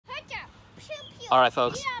All right,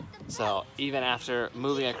 folks, so even after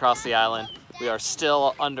moving across the island, we are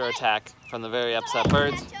still under attack from the very upset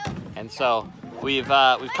birds. And so we've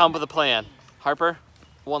come up with a plan. Harper,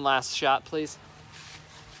 one last shot, please.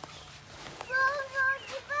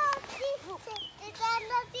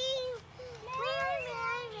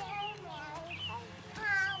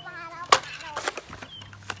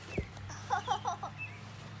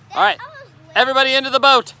 All right, everybody into the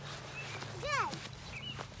boat.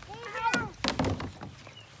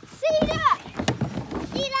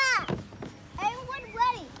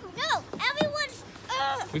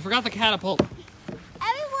 We forgot the catapult.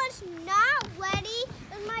 Everyone's not ready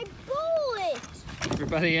with my bullet.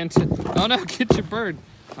 Everybody into... Oh no, get your bird.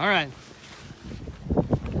 All right.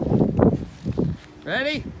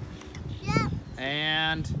 Ready? Yep.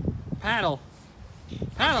 And paddle.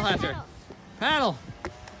 Paddle, Hunter. Paddle.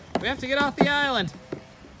 We have to get off the island.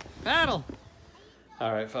 Paddle.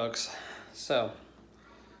 All right, folks. So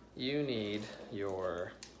you need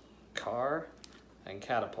your car and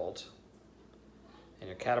catapult. And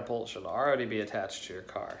your catapult should already be attached to your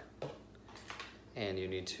car. And you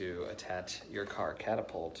need to attach your car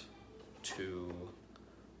catapult to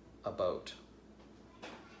a boat.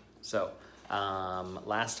 So,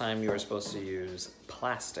 last time you were supposed to use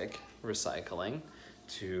plastic recycling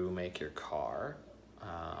to make your car,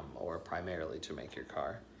 or primarily to make your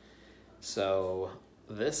car. So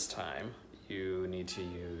this time you need to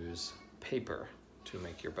use paper to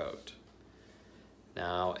make your boat.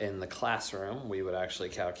 Now, in the classroom, we would actually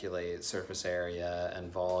calculate surface area and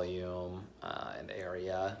volume and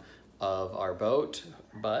area of our boat,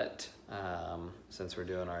 but since we're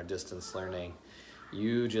doing our distance learning,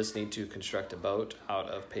 you just need to construct a boat out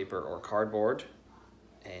of paper or cardboard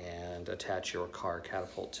and attach your car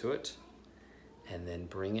catapult to it, and then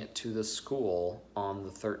bring it to the school on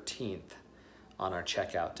the 13th on our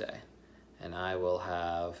checkout day. And I will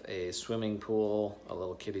have a swimming pool, a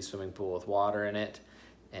little kiddie swimming pool with water in it,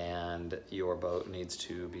 and your boat needs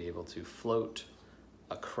to be able to float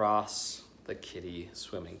across the kiddie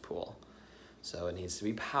swimming pool. So it needs to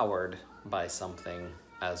be powered by something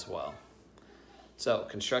as well. So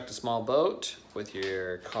construct a small boat with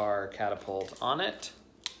your car catapult on it,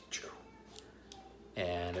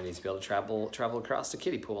 and it needs to be able to travel across the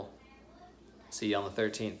kiddie pool. See you on the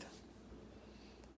 13th.